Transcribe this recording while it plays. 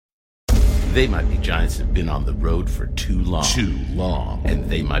They Might Be Giants have been on the road for too long. Too long. And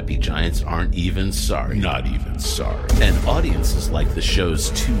They Might Be Giants aren't even sorry. Not even sorry. And audiences like the shows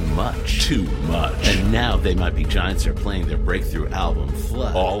too much. Too much. And now They Might Be Giants are playing their breakthrough album,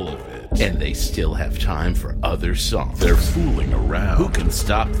 Flood. All of it. And they still have time for other songs. They're fooling around. Who can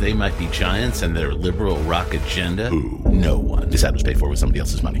stop They Might Be Giants and their liberal rock agenda? Who? No one. This ad was paid for with somebody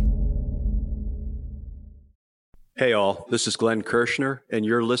else's money. Hey all, this is Glenn Kirshner, and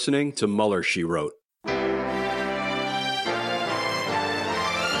you're listening to Mueller, She Wrote.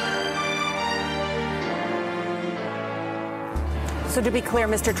 So to be clear,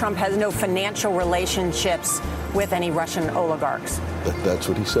 Mr. Trump has no financial relationships with any Russian oligarchs. That's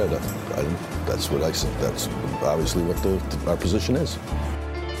what he said. That's what I said. That's obviously what our position is.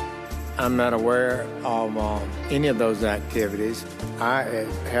 I'm not aware of any of those activities. I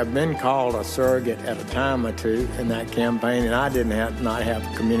have been called a surrogate at a time or two in that campaign, and I did not have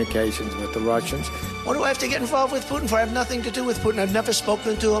communications with the Russians. What do I have to get involved with Putin for? I have nothing to do with Putin. I've never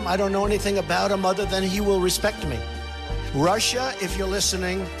spoken to him. I don't know anything about him other than he will respect me. Russia, if you're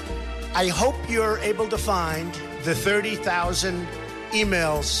listening, I hope you're able to find the 30,000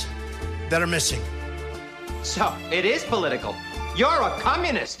 emails that are missing. So, it is political. You're a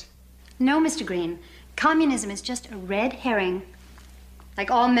communist. No, Mr. Green. Communism is just a red herring. Like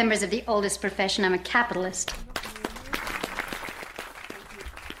all members of the oldest profession, I'm a capitalist.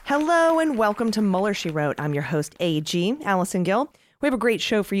 Hello and welcome to Mueller, She Wrote. I'm your host, AG, Allison Gill. We have a great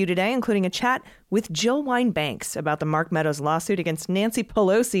show for you today, including a chat with Jill Wine-Banks about the Mark Meadows lawsuit against Nancy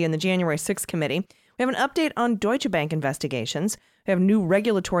Pelosi in the January 6th committee. We have an update on Deutsche Bank investigations. We have new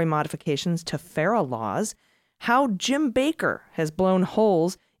regulatory modifications to FARA laws, how Jim Baker has blown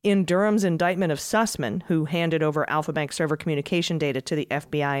holes in Durham's indictment of Sussman, who handed over Alpha Bank server communication data to the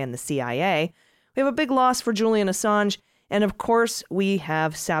FBI and the CIA. We have a big loss for Julian Assange. And of course, we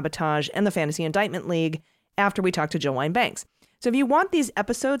have sabotage and the Fantasy Indictment League after we talk to Jill Wine-Banks. So if you want these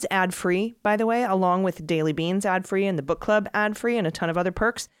episodes ad-free, by the way, along with Daily Beans ad-free and the Book Club ad-free and a ton of other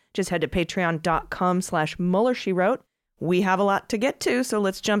perks, just head to patreon.com/MuellerSheWrote. We have a lot to get to, so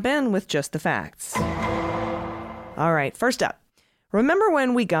let's jump in with just the facts. All right, first up. Remember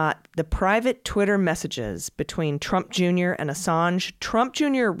when we got the private Twitter messages between Trump Jr. and Assange? Trump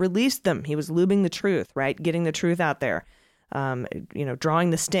Jr. released them. He was lubing the truth, right? Getting the truth out there,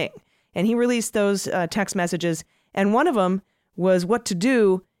 drawing the sting. And he released those text messages. And one of them was what to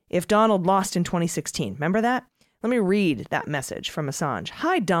do if Donald lost in 2016. Remember that? Let me read that message from Assange.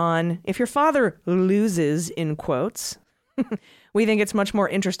 Hi, Don. If your father loses, in quotes, we think it's much more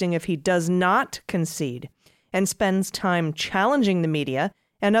interesting if he does not concede and spends time challenging the media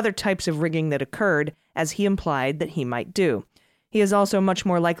and other types of rigging that occurred, as he implied that he might do. He is also much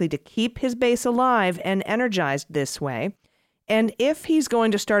more likely to keep his base alive and energized this way. And if he's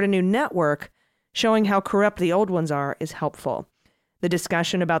going to start a new network, showing how corrupt the old ones are is helpful. The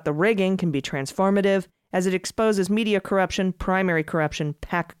discussion about the rigging can be transformative, as it exposes media corruption, primary corruption,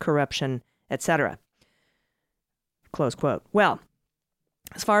 PAC corruption, etc. Close quote. Well,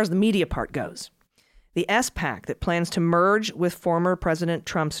 as far as the media part goes, the SPAC that plans to merge with former President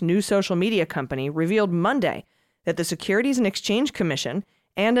Trump's new social media company revealed Monday that the Securities and Exchange Commission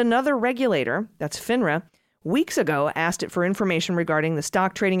and another regulator, that's FINRA, weeks ago asked it for information regarding the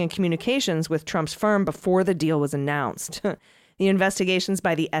stock trading and communications with Trump's firm before the deal was announced. The investigations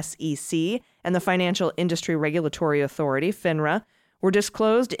by the SEC and the Financial Industry Regulatory Authority, FINRA, were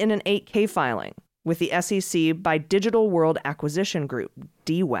disclosed in an 8K filing with the SEC by Digital World Acquisition Group,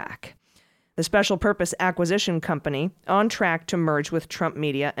 DWAC. The special purpose acquisition company on track to merge with Trump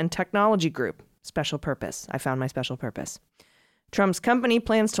Media and Technology Group. Special purpose. I found my special purpose. Trump's company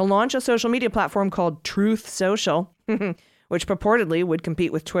plans to launch a social media platform called Truth Social, which purportedly would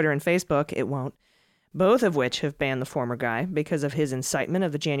compete with Twitter and Facebook. It won't. Both of which have banned the former guy because of his incitement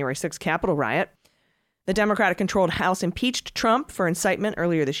of the January 6th Capitol riot. The Democratic-controlled House impeached Trump for incitement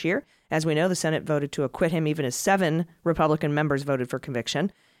earlier this year. As we know, the Senate voted to acquit him, even as 7 Republican members voted for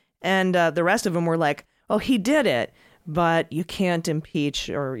conviction. And the rest of them were like, oh, he did it, but you can't impeach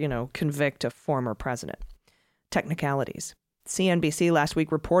or, convict a former president. Technicalities. CNBC last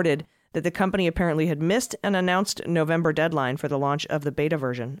week reported that the company apparently had missed an announced November deadline for the launch of the beta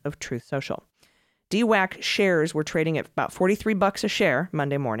version of Truth Social. DWAC shares were trading at about $43 a share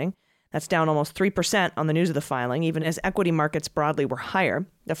Monday morning. That's down almost 3% on the news of the filing, even as equity markets broadly were higher.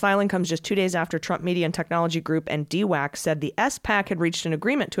 The filing comes just 2 days after Trump Media and Technology Group and DWAC said the SPAC had reached an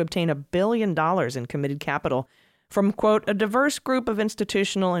agreement to obtain $1 billion in committed capital from, quote, a diverse group of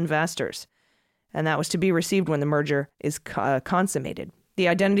institutional investors. And that was to be received when the merger is consummated. The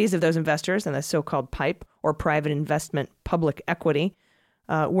identities of those investors and the so-called PIPE, or Private Investment Public Equity,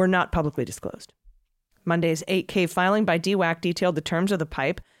 were not publicly disclosed. Monday's 8K filing by DWAC detailed the terms of the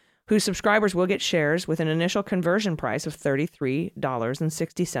pipe, whose subscribers will get shares with an initial conversion price of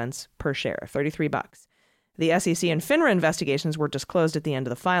 $33.60 per share, $33. The SEC and FINRA investigations were disclosed at the end of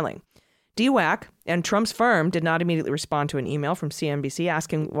the filing. DWAC and Trump's firm did not immediately respond to an email from CNBC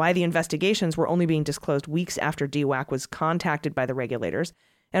asking why the investigations were only being disclosed weeks after DWAC was contacted by the regulators,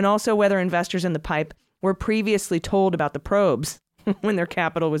 and also whether investors in the pipe were previously told about the probes when their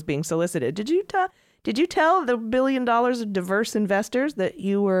capital was being solicited. Did you tell the $1 billion of diverse investors that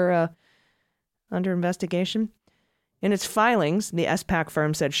you were under investigation? In its filings, the SPAC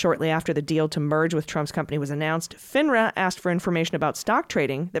firm said shortly after the deal to merge with Trump's company was announced, FINRA asked for information about stock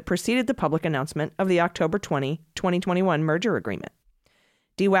trading that preceded the public announcement of the October 20, 2021 merger agreement.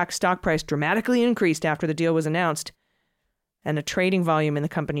 DWAC's stock price dramatically increased after the deal was announced, and the trading volume in the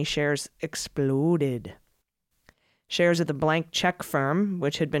company's shares exploded. Shares of the blank check firm,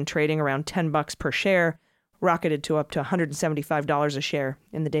 which had been trading around $10 per share, rocketed to up to $175 a share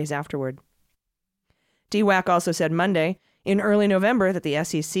in the days afterward. DWAC also said Monday, in early November, that the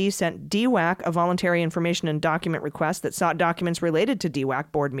SEC sent DWAC a voluntary information and document request that sought documents related to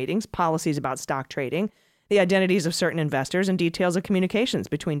DWAC board meetings, policies about stock trading, the identities of certain investors, and details of communications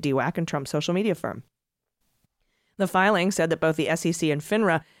between DWAC and Trump's social media firm. The filing said that both the SEC and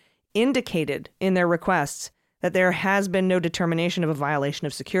FINRA indicated in their requests that there has been no determination of a violation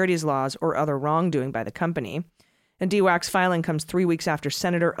of securities laws or other wrongdoing by the company. And DWAC's filing comes 3 weeks after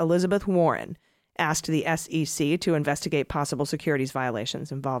Senator Elizabeth Warren asked the SEC to investigate possible securities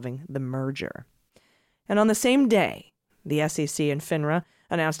violations involving the merger. And on the same day, the SEC and FINRA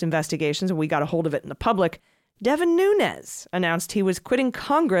announced investigations, and we got a hold of it in the public. Devin Nunes announced he was quitting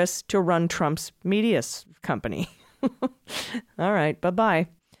Congress to run Trump's media company. All right, bye-bye.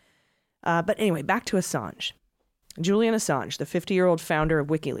 But anyway, back to Assange. Julian Assange, the 50-year-old founder of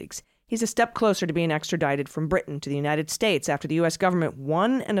WikiLeaks, he's a step closer to being extradited from Britain to the United States after the U.S. government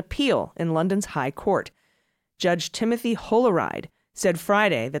won an appeal in London's High Court. Judge Timothy Holleride said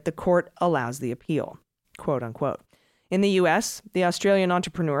Friday that the court allows the appeal, quote unquote. In the U.S., the Australian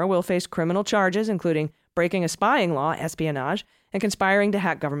entrepreneur will face criminal charges, including breaking a spying law, espionage, and conspiring to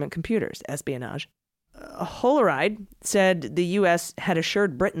hack government computers, espionage. Holleride said the U.S. had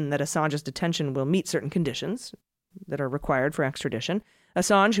assured Britain that Assange's detention will meet certain conditions that are required for extradition.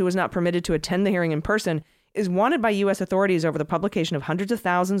 Assange, who was not permitted to attend the hearing in person, is wanted by U.S. authorities over the publication of hundreds of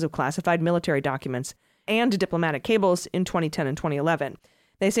thousands of classified military documents and diplomatic cables in 2010 and 2011.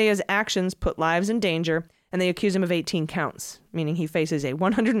 They say his actions put lives in danger, and they accuse him of 18 counts, meaning he faces a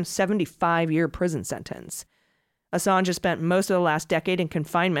 175-year prison sentence. Assange has spent most of the last decade in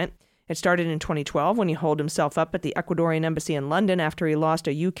confinement. It started in 2012 when he holed himself up at the Ecuadorian embassy in London after he lost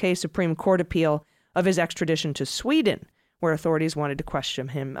a UK Supreme Court appeal of his extradition to Sweden, where authorities wanted to question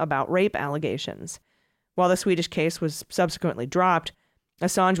him about rape allegations. While the Swedish case was subsequently dropped,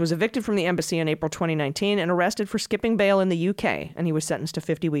 Assange was evicted from the embassy in April 2019 and arrested for skipping bail in the UK, and he was sentenced to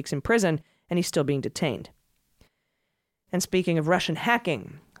 50 weeks in prison, and he's still being detained. And speaking of Russian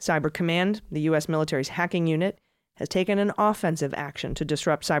hacking, Cyber Command, the U.S. military's hacking unit, has taken an offensive action to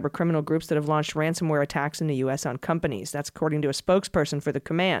disrupt cybercriminal groups that have launched ransomware attacks in the U.S. on companies. That's according to a spokesperson for the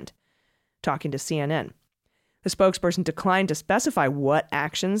command, talking to CNN. The spokesperson declined to specify what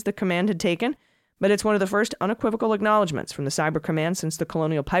actions the command had taken, but it's one of the first unequivocal acknowledgments from the Cyber Command since the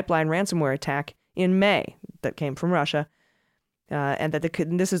Colonial Pipeline ransomware attack in May that came from Russia, and that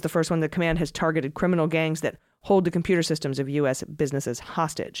this is the first one the command has targeted criminal gangs that hold the computer systems of U.S. businesses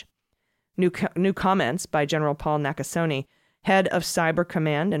hostage. New comments by General Paul Nakasone, head of Cyber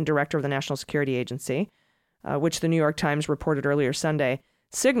Command and director of the National Security Agency, which the New York Times reported earlier Sunday,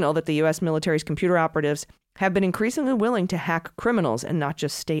 signal that the U.S. military's computer operatives have been increasingly willing to hack criminals and not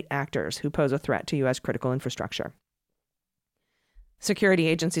just state actors who pose a threat to U.S. critical infrastructure. Security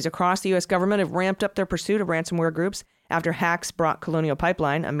agencies across the U.S. government have ramped up their pursuit of ransomware groups after hacks brought Colonial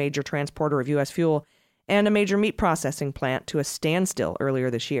Pipeline, a major transporter of U.S. fuel, and a major meat processing plant to a standstill earlier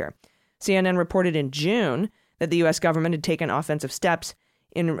this year. CNN reported in June that the U.S. government had taken offensive steps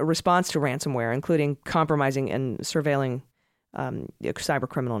in response to ransomware, including compromising and surveilling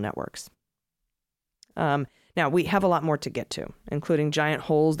cybercriminal networks. Now, we have a lot more to get to, including giant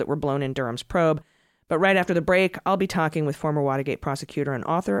holes that were blown in Durham's probe. But right after the break, I'll be talking with former Watergate prosecutor and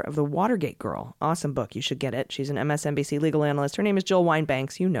author of The Watergate Girl. Awesome book. You should get it. She's an MSNBC legal analyst. Her name is Jill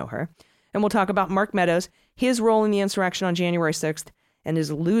Wine-Banks. You know her. And we'll talk about Mark Meadows, his role in the insurrection on January 6th, and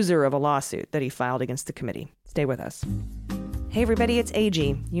his loser of a lawsuit that he filed against the committee. Stay with us. Hey everybody, it's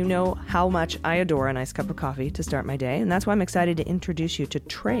AG. You know how much I adore a nice cup of coffee to start my day, and that's why I'm excited to introduce you to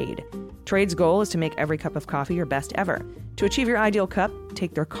Trade. Trade's goal is to make every cup of coffee your best ever. To achieve your ideal cup,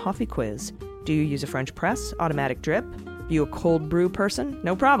 take their coffee quiz. Do you use a French press, automatic drip? Are you a cold brew person?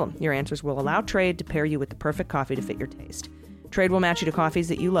 No problem. Your answers will allow Trade to pair you with the perfect coffee to fit your taste. Trade will match you to coffees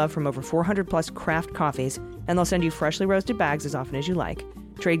that you love from over 400 plus craft coffees, and they'll send you freshly roasted bags as often as you like.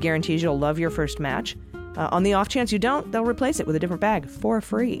 Trade guarantees you'll love your first match. On the off chance you don't, they'll replace it with a different bag for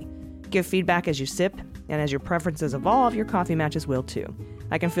free. Give feedback as you sip, and as your preferences evolve, your coffee matches will too.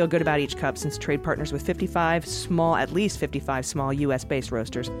 I can feel good about each cup since Trade partners with at least 55 small U.S.-based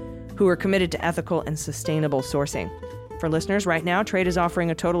roasters who are committed to ethical and sustainable sourcing. For listeners, right now, Trade is offering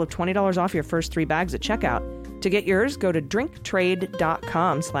a total of $20 off your first 3 bags at checkout. To get yours, go to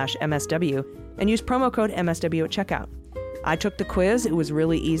drinktrade.com/MSW and use promo code MSW at checkout. I took the quiz. It was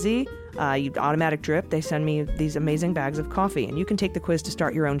really easy. You automatic drip. They send me these amazing bags of coffee, and you can take the quiz to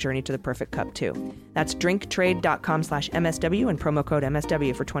start your own journey to the perfect cup too. That's drinktrade.com/MSW and promo code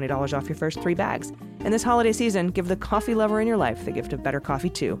MSW for $20 off your first 3 bags. And this holiday season, give the coffee lover in your life the gift of better coffee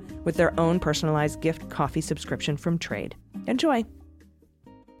too, with their own personalized gift coffee subscription from Trade. Enjoy.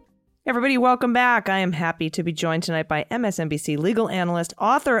 Everybody, welcome back. I am happy to be joined tonight by MSNBC legal analyst,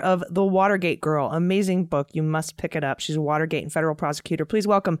 author of The Watergate Girl. Amazing book. You must pick it up. She's a Watergate and federal prosecutor. Please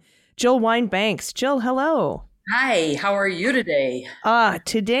welcome Jill Wine-Banks. Jill, hello. Hi, how are you today?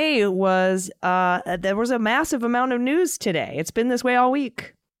 Today was, there was a massive amount of news today. It's been this way all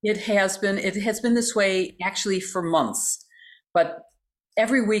week. It has been this way actually for months. But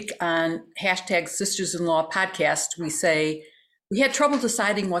every week on #Sisters-in-Law podcast, we say, we had trouble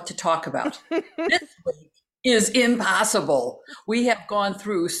deciding what to talk about. This week is impossible. We have gone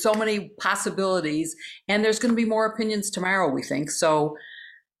through so many possibilities, and there's going to be more opinions tomorrow, we think. So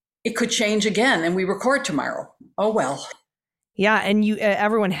it could change again, and we record tomorrow. Oh, well. Yeah, and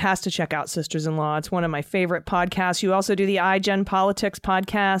everyone has to check out Sisters-in-Law. It's one of my favorite podcasts. You also do the iGen Politics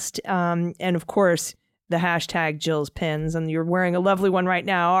podcast, and of course, the #Jill's pins. And you're wearing a lovely one right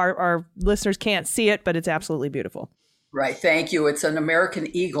now. Our listeners can't see it, but it's absolutely beautiful. Right. Thank you. It's an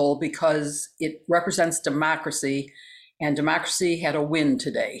American eagle because it represents democracy, and democracy had a win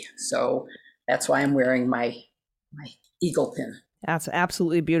today. So that's why I'm wearing my eagle pin. That's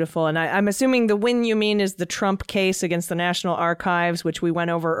absolutely beautiful. And I'm assuming the win you mean is the Trump case against the National Archives, which we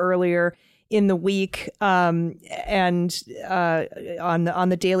went over earlier in the week and on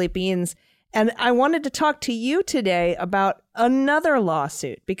the Daily Beans. And I wanted to talk to you today about another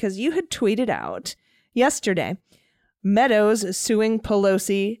lawsuit because you had tweeted out yesterday, Meadows suing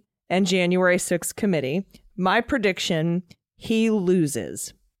Pelosi and January 6th committee. My prediction, he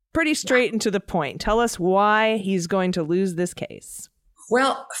loses. Pretty straight and to the point. Tell us why he's going to lose this case.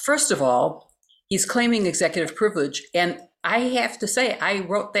 Well, first of all, he's claiming executive privilege. And I have to say, I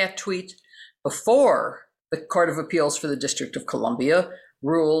wrote that tweet before the Court of Appeals for the District of Columbia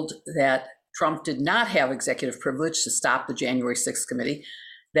ruled that Trump did not have executive privilege to stop the January 6th committee,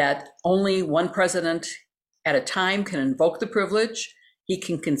 that only one president at a time can invoke the privilege. He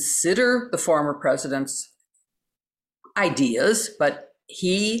can consider the former president's ideas, but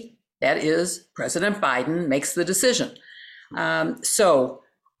he, that is President Biden, makes the decision. So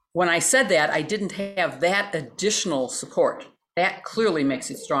when I said that, I didn't have that additional support. That clearly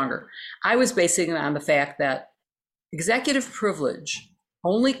makes it stronger. I was basing it on the fact that executive privilege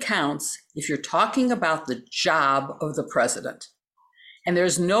only counts if you're talking about the job of the president. And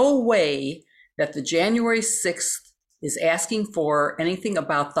there's no way that the January 6th is asking for anything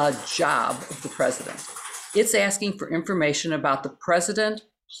about the job of the president. It's asking for information about the president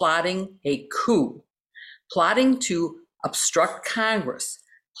plotting a coup, plotting to obstruct Congress,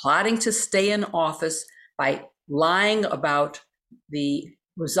 plotting to stay in office by lying about the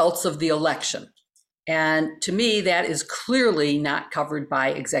results of the election. And to me, that is clearly not covered by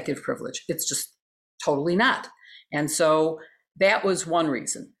executive privilege. It's just totally not. And so that was one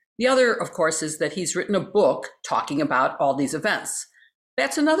reason. The other, of course, is that he's written a book talking about all these events.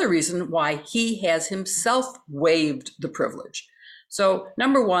 That's another reason why he has himself waived the privilege. So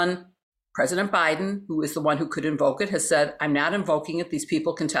number one, President Biden, who is the one who could invoke it, has said, I'm not invoking it. These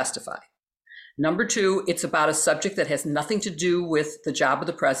people can testify. Number two, it's about a subject that has nothing to do with the job of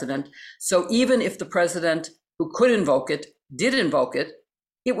the president. So even if the president who could invoke it did invoke it,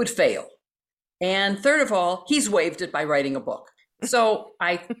 it would fail. And third of all, he's waived it by writing a book. So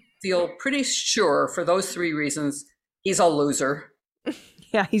I feel pretty sure for those 3 reasons, he's a loser.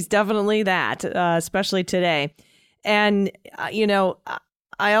 Yeah, he's definitely that, especially today. And,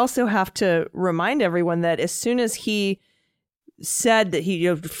 I also have to remind everyone that as soon as he said that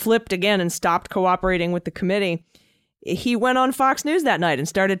he flipped again and stopped cooperating with the committee, he went on Fox News that night and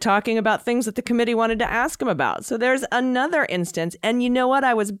started talking about things that the committee wanted to ask him about. So there's another instance. And you know what?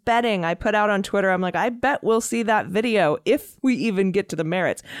 I was betting, I put out on Twitter, I'm like, I bet we'll see that video if we even get to the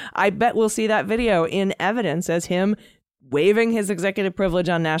merits. I bet we'll see that video in evidence as him waiving his executive privilege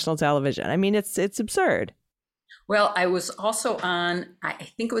on national television. I mean, it's absurd. Well, I was also on, I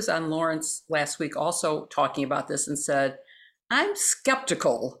think it was on Lawrence last week, also talking about this and said, I'm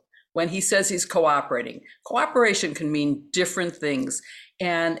skeptical when he says he's cooperating. Cooperation can mean different things.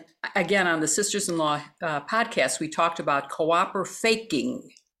 And again, on the Sisters-in-Law podcast, we talked about faking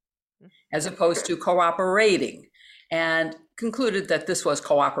as opposed to cooperating, and concluded that this was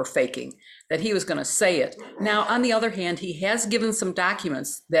faking, that he was going to say it. Now, on the other hand, he has given some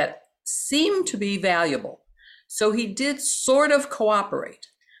documents that seem to be valuable. So he did sort of cooperate,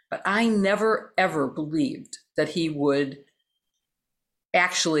 but I never, ever believed that he would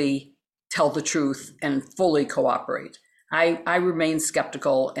actually tell the truth and fully cooperate. I remain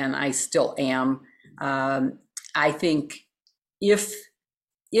skeptical, and I still am. I think if,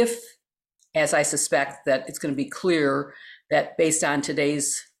 as I suspect that it's going to be clear that based on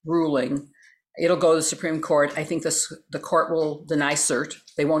today's ruling, it'll go to the Supreme Court. I think the court will deny cert.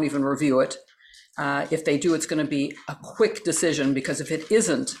 They won't even review it. If they do, it's going to be a quick decision, because if it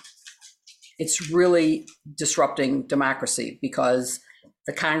isn't, it's really disrupting democracy, because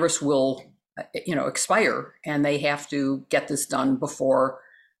the Congress will, expire, and they have to get this done before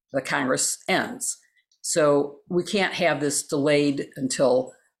the Congress ends. So we can't have this delayed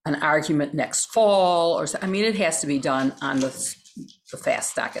until an argument next fall, it has to be done on the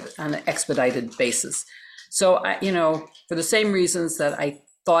fast docket, on an expedited basis. So, for the same reasons that I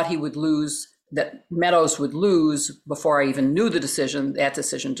thought he would lose, that Meadows would lose before I even knew the decision, that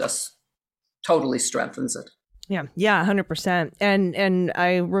decision just totally strengthens it. Yeah, 100%. And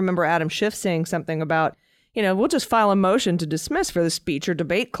I remember Adam Schiff saying something about, we'll just file a motion to dismiss for the speech or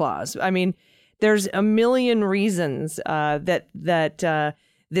debate clause. I mean, there's a million reasons that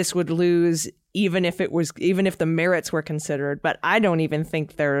this would lose, even if the merits were considered. But I don't even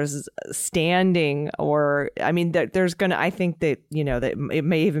think there's standing, I think that, that it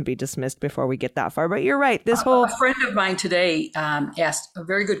may even be dismissed before we get that far. But you're right. A friend of mine today asked a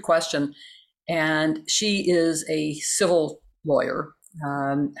very good question. And she is a civil lawyer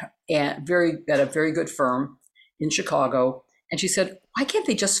and at a very good firm in Chicago. And she said, why can't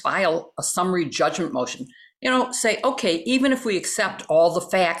they just file a summary judgment motion? Say, okay, even if we accept all the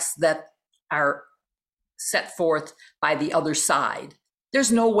facts that are set forth by the other side,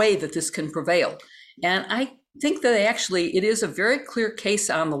 there's no way that this can prevail. And I think that actually it is a very clear case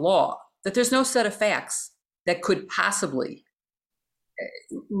on the law that there's no set of facts that could possibly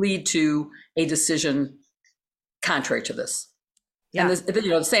lead to a decision contrary to this. Yeah. And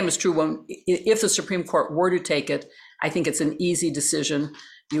the same is true if the Supreme Court were to take it. I think it's an easy decision.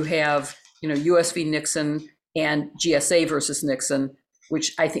 You have, US v. Nixon and GSA versus Nixon,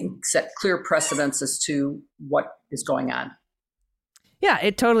 which I think set clear precedents as to what is going on. Yeah,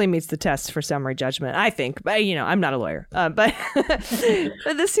 it totally meets the test for summary judgment, I think. But, I'm not a lawyer, but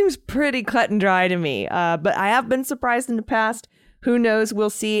this seems pretty cut and dry to me. But I have been surprised in the past. Who knows?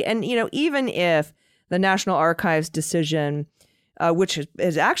 We'll see. And, even if the National Archives decision, which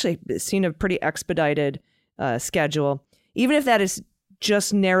has actually seen a pretty expedited schedule, even if that is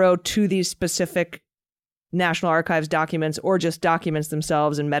just narrowed to these specific National Archives documents or just documents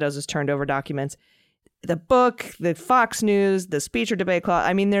themselves, and Meadows has turned over documents, the book, the Fox News, the speech or debate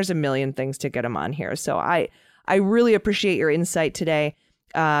clause, there's a million things to get them on here. So I really appreciate your insight today.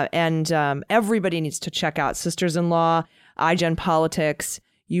 And everybody needs to check out Sisters-in-Law, iGen Politics.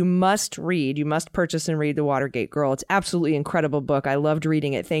 You must purchase and read The Watergate Girl. It's absolutely incredible book. I loved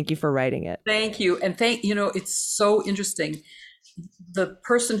reading it. Thank you for writing it. Thank you. And it's so interesting. The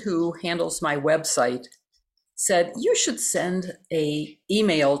person who handles my website said, you should send a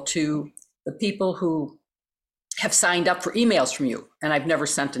email to the people who have signed up for emails from you. And I've never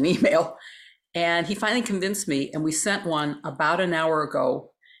sent an email. And he finally convinced me, and we sent one about an hour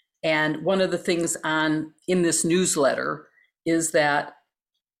ago. And one of the things in this newsletter is that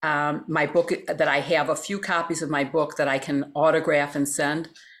my book, that I have a few copies of my book that I can autograph and send.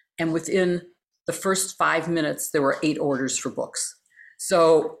 And within the first 5 minutes, there were 8 orders for books.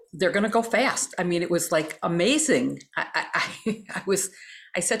 So they're going to go fast. It was like amazing.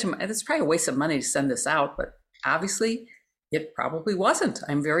 I said to him, it's probably a waste of money to send this out, but obviously it probably wasn't.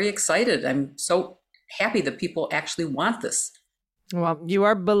 I'm very excited. I'm so happy that people actually want this. Well, you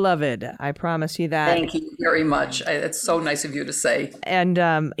are beloved. I promise you that. Thank you very much. It's so nice of you to say. And,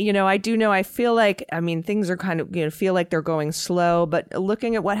 I feel like, things are kind of, feel like they're going slow. But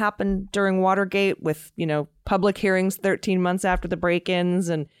looking at what happened during Watergate with, public hearings 13 months after the break-ins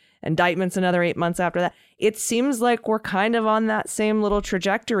and indictments another 8 months after that, it seems like we're kind of on that same little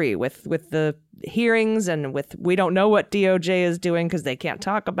trajectory with the hearings and with we don't know what DOJ is doing because they can't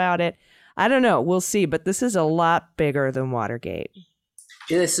talk about it. I don't know. We'll see. But this is a lot bigger than Watergate.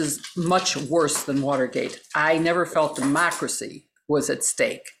 This is much worse than Watergate. I never felt democracy was at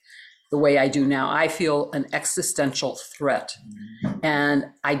stake the way I do now. I feel an existential threat. And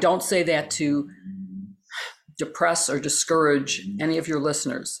I don't say that to depress or discourage any of your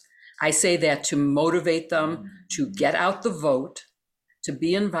listeners. I say that to motivate them to get out the vote, to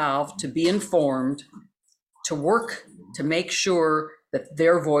be involved, to be informed, to work to make sure that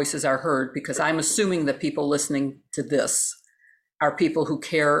their voices are heard, because I'm assuming that people listening to this are people who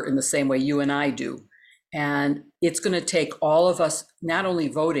care in the same way you and I do. And it's going to take all of us not only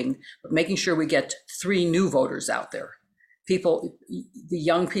voting, but making sure we get 3 new voters out there. People, the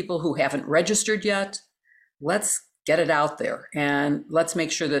young people who haven't registered yet, let's get it out there and let's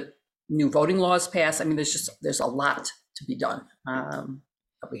make sure that new voting laws pass. There's a lot to be done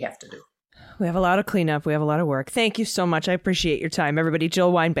that we have to do. We have a lot of cleanup. We have a lot of work. Thank you so much. I appreciate your time, everybody.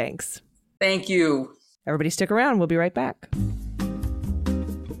 Jill Wine-Banks. Thank you. Everybody stick around. We'll be right back.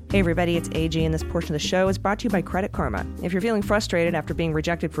 Hey everybody, it's AG, and this portion of the show is brought to you by Credit Karma. If you're feeling frustrated after being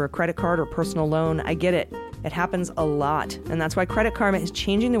rejected for a credit card or personal loan, I get it. It happens a lot, and that's why Credit Karma is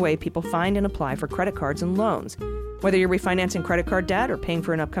changing the way people find and apply for credit cards and loans. Whether you're refinancing credit card debt or paying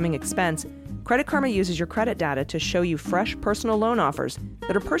for an upcoming expense, Credit Karma uses your credit data to show you fresh personal loan offers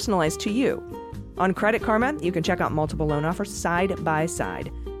that are personalized to you. On Credit Karma, you can check out multiple loan offers side by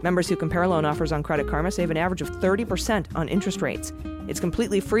side. Members who compare loan offers on Credit Karma save an average of 30% on interest rates. It's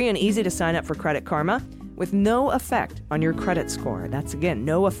completely free and easy to sign up for Credit Karma with no effect on your credit score. That's, again,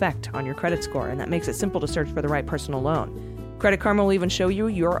 no effect on your credit score, and that makes it simple to search for the right personal loan. Credit Karma will even show you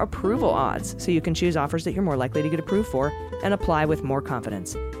your approval odds, so you can choose offers that you're more likely to get approved for and apply with more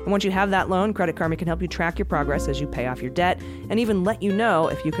confidence. And once you have that loan, Credit Karma can help you track your progress as you pay off your debt and even let you know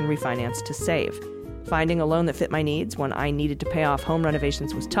if you can refinance to save. Finding a loan that fit my needs when I needed to pay off home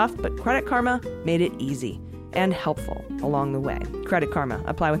renovations was tough, but Credit Karma made it easy and helpful along the way. Credit Karma.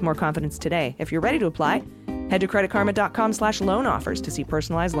 Apply with more confidence today. If you're ready to apply, head to creditkarma.com/loan offers to see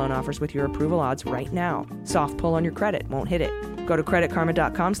personalized loan offers with your approval odds right now. Soft pull on your credit won't hit it. Go to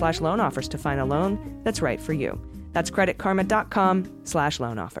creditkarma.com/loan offers to find a loan that's right for you. That's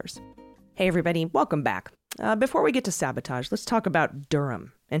creditkarma.com/loan offers. Hey everybody, welcome back. Before we get to sabotage, let's talk about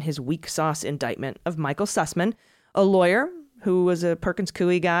Durham and his weak sauce indictment of Michael Sussman, a lawyer who was a Perkins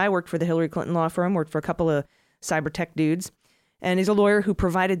Coie guy, worked for the Hillary Clinton law firm, worked for a couple of cyber tech dudes, and he's a lawyer who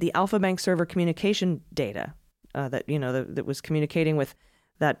provided the Alpha Bank server communication data that was communicating with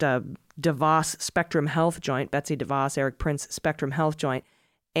that DeVos Spectrum Health joint, Betsy DeVos, Eric Prince Spectrum Health joint,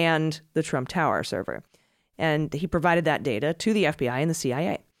 and the Trump Tower server. And he provided that data to the FBI and the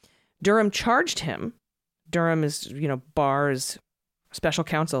CIA. Durham charged him. Durham is, Barr's special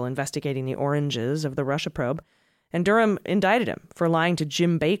counsel investigating the oranges of the Russia probe. And Durham indicted him for lying to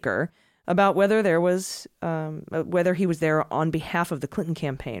Jim Baker about whether he was there on behalf of the Clinton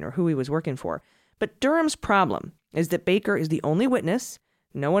campaign or who he was working for. But Durham's problem is that Baker is the only witness.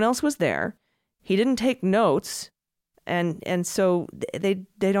 No one else was there. He didn't take notes. And so they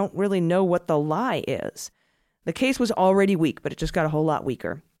don't really know what the lie is. The case was already weak, but it just got a whole lot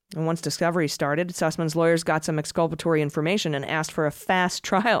weaker. And once discovery started, Sussman's lawyers got some exculpatory information and asked for a fast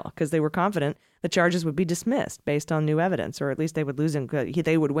trial because they were confident the charges would be dismissed based on new evidence, or at least they would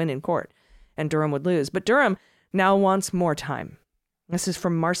win in court, and Durham would lose. But Durham now wants more time. This is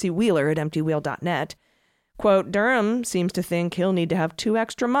from Marcy Wheeler at emptywheel.net. Quote, Durham seems to think he'll need to have 2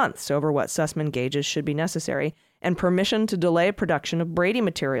 extra months over what Sussman gauges should be necessary, and permission to delay production of Brady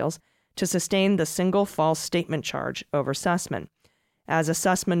materials to sustain the single false statement charge over Sussman. As a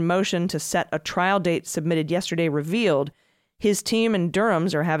Sussman motion to set a trial date submitted yesterday revealed, his team and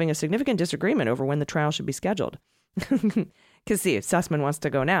Durham's are having a significant disagreement over when the trial should be scheduled. Because see, Sussman wants to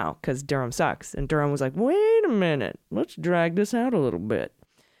go now because Durham sucks. And Durham was like, wait a minute, let's drag this out a little bit.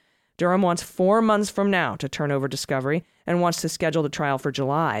 Durham wants 4 months from now to turn over discovery and wants to schedule the trial for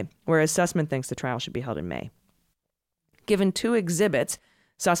July, whereas Sussman thinks the trial should be held in May. Given 2 exhibits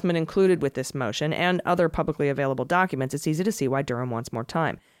Sussman included with this motion and other publicly available documents, it's easy to see why Durham wants more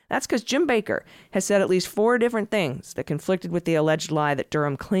time. That's because Jim Baker has said at least 4 different things that conflicted with the alleged lie that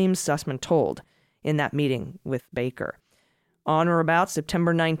Durham claims Sussman told in that meeting with Baker. On or about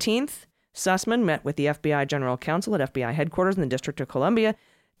September 19th, Sussman met with the FBI General Counsel at FBI headquarters in the District of Columbia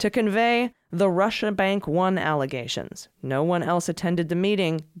to convey the Russia Bank 1 allegations. No one else attended the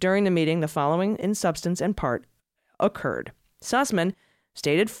meeting. During the meeting, the following in substance and part occurred. Sussman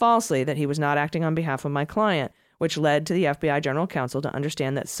stated falsely that he was not acting on behalf of my client, which led to the FBI General Counsel to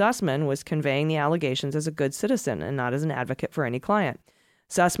understand that Sussman was conveying the allegations as a good citizen and not as an advocate for any client.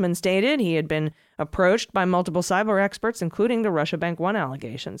 Sussman stated he had been approached by multiple cyber experts, including the Russia Bank 1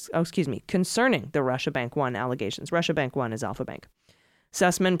 allegations. Concerning the Russia Bank 1 allegations. Russia Bank 1 is Alpha Bank.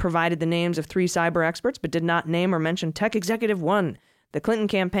 Sussman provided the names of 3 cyber experts, but did not name or mention Tech Executive 1, the Clinton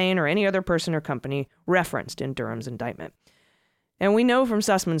campaign, or any other person or company referenced in Durham's indictment. And we know from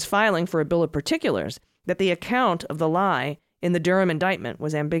Sussman's filing for a bill of particulars that the account of the lie in the Durham indictment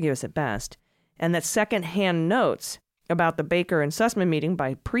was ambiguous at best, and that second-hand notes about the Baker and Sussman meeting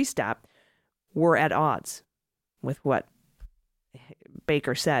by Priestap were at odds with what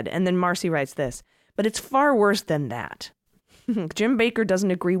Baker said. And then Marcy writes this, but it's far worse than that. Jim Baker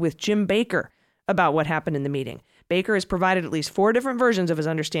doesn't agree with Jim Baker about what happened in the meeting. Baker has provided at least 4 different versions of his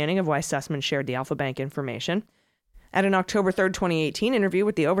understanding of why Sussman shared the Alpha Bank information. At an October 3rd, 2018 interview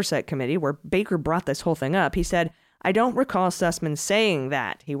with the Oversight Committee, where Baker brought this whole thing up, he said, I don't recall Sussman saying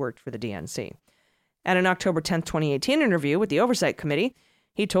that he worked for the DNC. At an October 10th, 2018 interview with the Oversight Committee,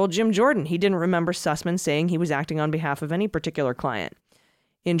 he told Jim Jordan he didn't remember Sussman saying he was acting on behalf of any particular client.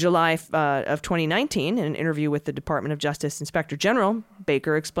 In July of 2019, in an interview with the Department of Justice Inspector General,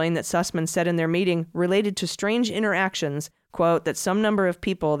 Baker explained that Sussman said in their meeting related to strange interactions, quote, that some number of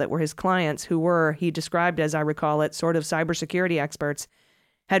people that were his clients who were, he described as I recall it, sort of cybersecurity experts,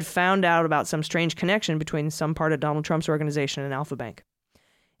 had found out about some strange connection between some part of Donald Trump's organization and Alpha Bank.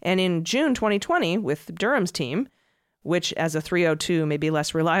 And in June 2020, with Durham's team, which as a 302 may be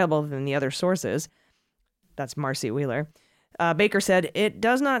less reliable than the other sources, that's Marcy Wheeler, Baker said, it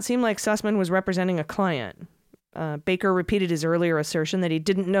does not seem like Sussman was representing a client. Baker repeated his earlier assertion that he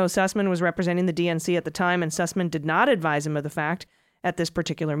didn't know Sussman was representing the DNC at the time, and Sussman did not advise him of the fact at this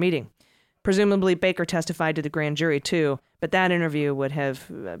particular meeting. Presumably, Baker testified to the grand jury too, but that interview would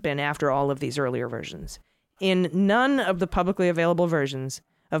have been after all of these earlier versions. In none of the publicly available versions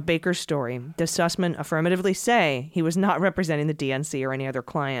of Baker's story does Sussman affirmatively say he was not representing the DNC or any other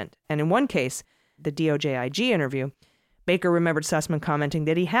client. And in one case, the DOJ-IG interview, Baker remembered Sussman commenting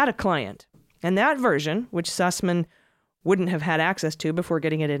that he had a client. And that version, which Sussman wouldn't have had access to before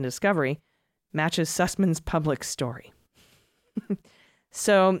getting it in discovery, matches Sussman's public story.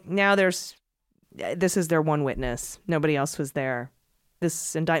 So now this is their one witness. Nobody else was there.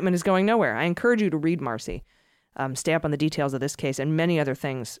 This indictment is going nowhere. I encourage you to read Marcy. Stay up on the details of this case and many other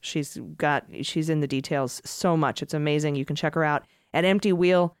things. She's in the details so much. It's amazing. You can check her out at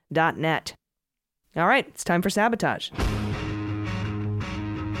emptywheel.net. All right, it's time for Sabotage.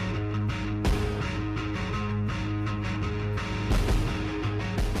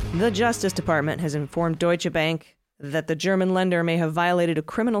 The Justice Department has informed Deutsche Bank that the German lender may have violated a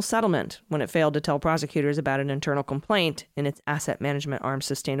criminal settlement when it failed to tell prosecutors about an internal complaint in its asset management arm's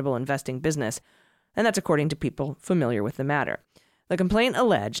sustainable investing business, and that's according to people familiar with the matter. The complaint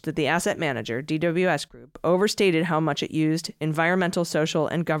alleged that the asset manager, DWS Group, overstated how much it used environmental, social,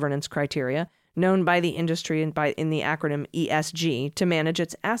 and governance criteria, known by the industry in the acronym ESG, to manage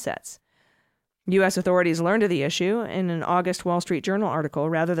its assets. U.S. authorities learned of the issue in an August Wall Street Journal article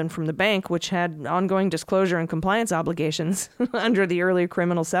rather than from the bank, which had ongoing disclosure and compliance obligations under the earlier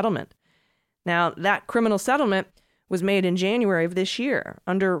criminal settlement. Now, that criminal settlement was made in January of this year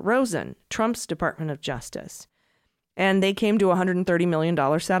under Rosen, Trump's Department of Justice. And they came to a $130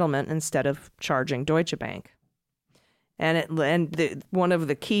 million settlement instead of charging Deutsche Bank. And one of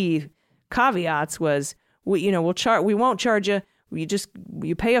the key caveats was, we won't charge you.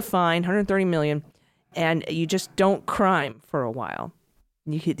 You pay a fine, $130 million, and you just don't crime for a while.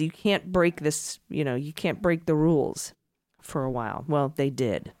 You can't break this. You can't break the rules for a while. Well, they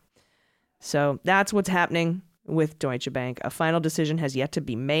did. So that's what's happening with Deutsche Bank. A final decision has yet to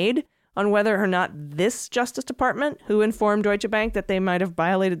be made on whether or not this Justice Department, who informed Deutsche Bank that they might have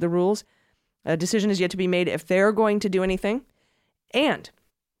violated the rules, a decision is yet to be made if they're going to do anything. And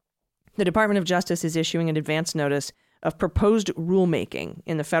the Department of Justice is issuing an advance notice of proposed rulemaking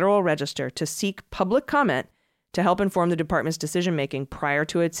in the Federal Register to seek public comment to help inform the department's decision-making prior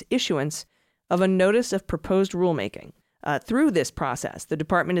to its issuance of a notice of proposed rulemaking. Through this process, the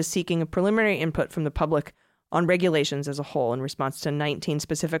department is seeking a preliminary input from the public on regulations as a whole in response to 19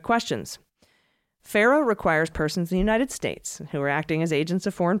 specific questions. FARA requires persons in the United States who are acting as agents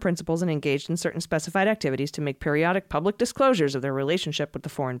of foreign principals and engaged in certain specified activities to make periodic public disclosures of their relationship with the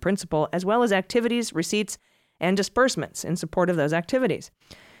foreign principal, as well as activities, receipts, and disbursements in support of those activities.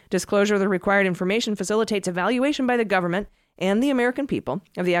 Disclosure of the required information facilitates evaluation by the government and the American people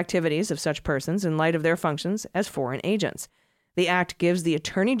of the activities of such persons in light of their functions as foreign agents. The Act gives the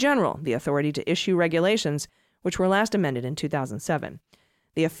Attorney General the authority to issue regulations, which were last amended in 2007.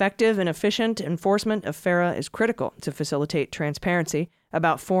 The effective and efficient enforcement of FARA is critical to facilitate transparency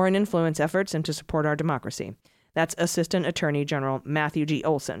about foreign influence efforts and to support our democracy. That's Assistant Attorney General Matthew G.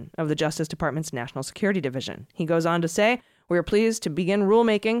 Olson of the Justice Department's National Security Division. He goes on to say, "We are pleased to begin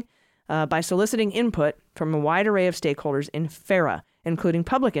rulemaking by soliciting input from a wide array of stakeholders in FARA, including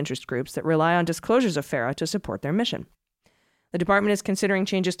public interest groups that rely on disclosures of FARA to support their mission." The department is considering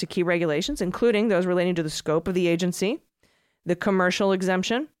changes to key regulations, including those relating to the scope of the agency, the commercial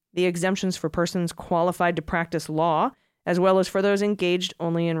exemption, the exemptions for persons qualified to practice law, as well as for those engaged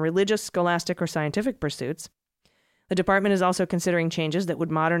only in religious, scholastic, or scientific pursuits. The department is also considering changes that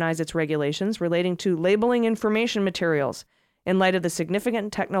would modernize its regulations relating to labeling information materials in light of the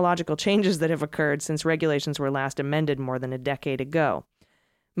significant technological changes that have occurred since regulations were last amended more than a decade ago.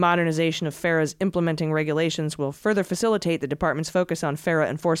 Modernization of FARA's implementing regulations will further facilitate the department's focus on FARA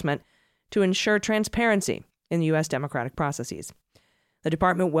enforcement to ensure transparency in U.S. democratic processes. The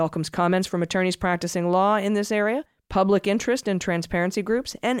department welcomes comments from attorneys practicing law in this area, public interest and transparency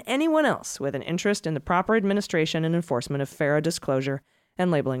groups, and anyone else with an interest in the proper administration and enforcement of FARA disclosure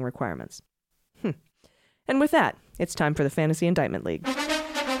and labeling requirements. And with that, it's time for the Fantasy Indictment League. I'm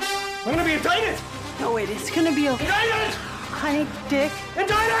going to be indicted! No, wait, it's going to be okay. Indicted! Honey, Dick.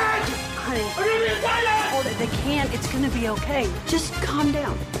 Indicted! Honey. I'm going to be indicted! Hold it, they can't. It's going to be okay. Just calm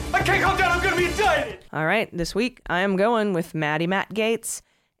down. I can't calm down. I'm going to be indicted! All right, this week I am going with Matt Gaetz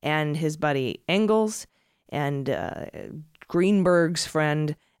and his buddy Engels and Greenberg's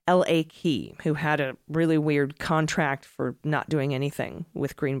friend L.A. Key, who had a really weird contract for not doing anything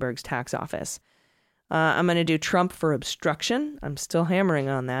with Greenberg's tax office. I'm going to do Trump for obstruction. I'm still hammering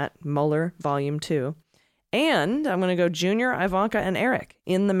on that. Mueller, Volume 2. And I'm going to go Junior, Ivanka, and Eric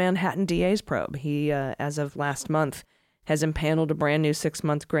in the Manhattan DA's probe. He, as of last month, has impaneled a brand new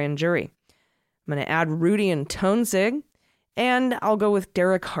 6-month grand jury. I'm going to add Rudy and Tonzig. And I'll go with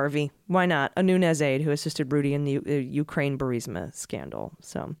Derek Harvey. Why not? A Nunez aide who assisted Rudy in the Ukraine Burisma scandal.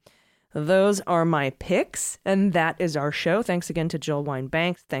 So those are my picks, and that is our show. Thanks again to Jill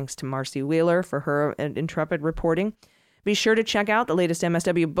Wine-Banks. Thanks to Marcy Wheeler for her intrepid reporting. Be sure to check out the latest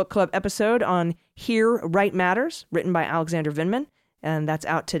MSW Book Club episode on Here, Right Matters, written by Alexander Vindman, and that's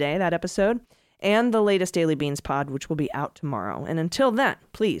out today, that episode. And the latest Daily Beans pod, which will be out tomorrow. And until then,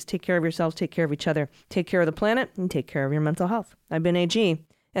 please take care of yourselves, take care of each other, take care of the planet, and take care of your mental health. I've been AG,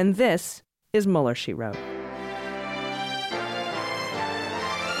 and this is Mueller, She Wrote.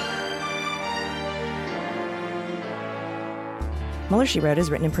 Mueller, She Wrote is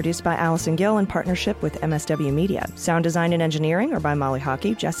written and produced by Allison Gill in partnership with MSW Media. Sound design and engineering are by Molly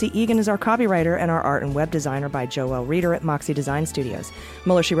Hockey. Jesse Egan is our copywriter, and our art and web designer by Joelle Reeder at Moxie Design Studios.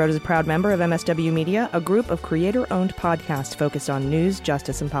 Mueller, She Wrote is a proud member of MSW Media, a group of creator-owned podcasts focused on news,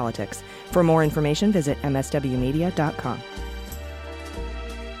 justice, and politics. For more information, visit mswmedia.com.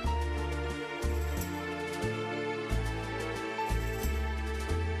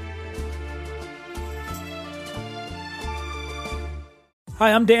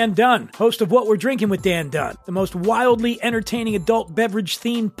 Hi, I'm Dan Dunn, host of What We're Drinking with Dan Dunn, the most wildly entertaining adult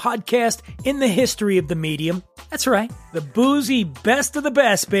beverage-themed podcast in the history of the medium. That's right, the boozy best of the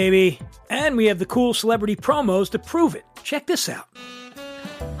best, baby. And we have the cool celebrity promos to prove it. Check this out.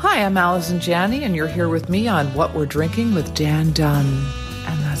 Hi, I'm Allison Janney, and you're here with me on What We're Drinking with Dan Dunn.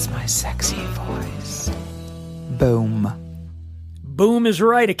 And that's my sexy voice. Boom. Boom is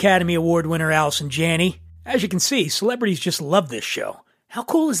right, Academy Award winner Allison Janney. As you can see, celebrities just love this show. How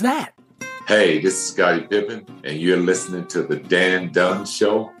cool is that? Hey, this is Scottie Pippen, and you're listening to The Dan Dunn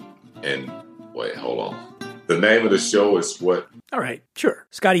Show. And wait, hold on. The name of the show is what? All right, sure.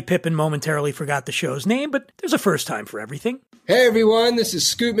 Scottie Pippen momentarily forgot the show's name, but there's a first time for everything. Hey, everyone, this is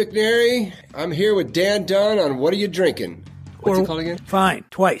Scoot McNairy. I'm here with Dan Dunn on What Are You Drinking? What's it called again? Fine,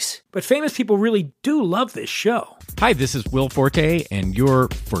 twice. But famous people really do love this show. Hi, this is Will Forte, and you're,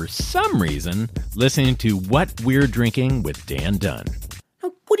 for some reason, listening to What We're Drinking with Dan Dunn.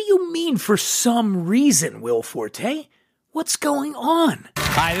 Now, what do you mean, for some reason, Will Forte? What's going on?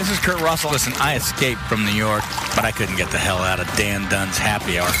 Hi, this is Kurt Russell. Listen, I escaped from New York, but I couldn't get the hell out of Dan Dunn's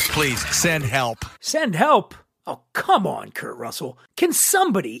happy hour. Please, send help. Send help? Oh, come on, Kurt Russell. Can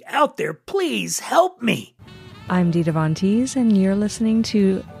somebody out there please help me? I'm Dita Von Teese, and you're listening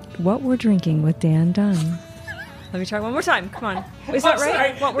to What We're Drinking with Dan Dunn. Let me try one more time. Come on. Is that right?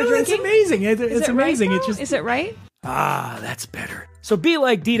 Sorry. What we're drinking? It's amazing. It's amazing. Right, it's just. Is it right? Ah, that's better. So be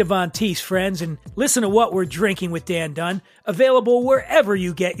like Dita Von Teese, friends, and listen to What We're Drinking with Dan Dunn, available wherever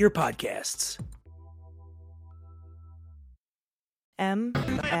you get your podcasts.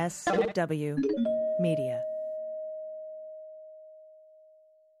 MSW Media.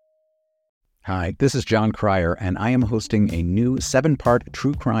 Hi, this is John Cryer, and I am hosting a new 7-part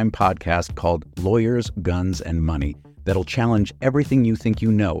true crime podcast called Lawyers, Guns, and Money that'll challenge everything you think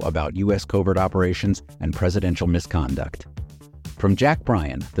you know about U.S. covert operations and presidential misconduct. From Jack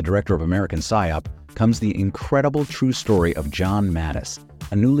Bryan, the director of American PSYOP, comes the incredible true story of John Mattis,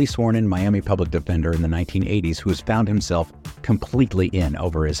 a newly sworn-in Miami public defender in the 1980s who has found himself completely in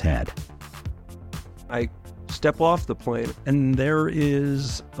over his head. I step off the plane, and there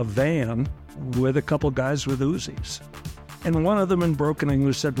is a van with a couple guys with Uzis. And one of them in broken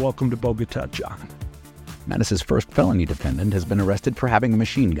English said, "Welcome to Bogota, John." Mattis's first felony defendant has been arrested for having a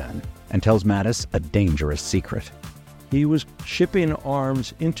machine gun and tells Mattis a dangerous secret. He was shipping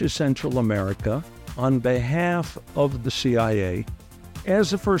arms into Central America on behalf of the CIA.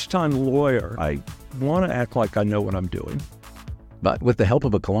 As a first-time lawyer, I want to act like I know what I'm doing. But with the help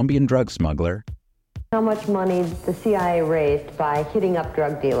of a Colombian drug smuggler... How much money the CIA raised by hitting up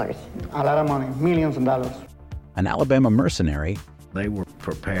drug dealers? A lot of money, millions of dollars. An Alabama mercenary... They were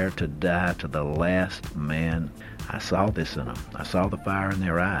prepared to die to the last man. I saw this in them. I saw the fire in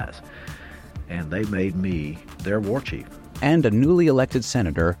their eyes. And they made me their war chief. And a newly elected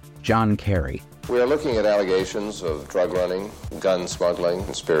senator, John Kerry. We are looking at allegations of drug running, gun smuggling,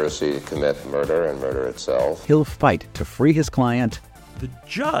 conspiracy to commit murder and murder itself. He'll fight to free his client. The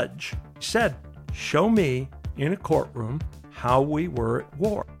judge said, "Show me in a courtroom how we were at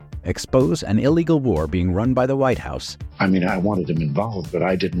war." Expose an illegal war being run by the White House. I mean, I wanted him involved, but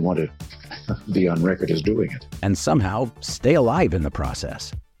I didn't want to be on record as doing it. And somehow stay alive in the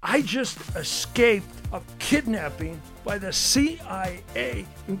process. I just escaped a kidnapping by the CIA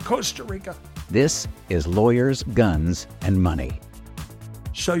in Costa Rica. This is Lawyers, Guns, and Money.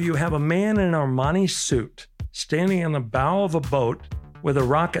 So you have a man in an Armani suit standing in the bow of a boat with a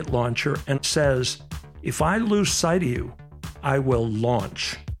rocket launcher and says, "If I lose sight of you, I will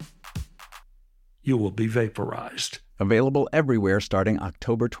launch. You will be vaporized." Available everywhere starting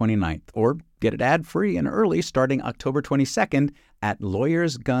October 29th, or get it ad-free and early starting October 22nd at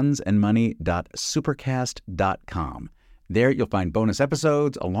lawyersgunsandmoney.supercast.com. There you'll find bonus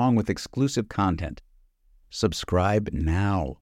episodes along with exclusive content. Subscribe now.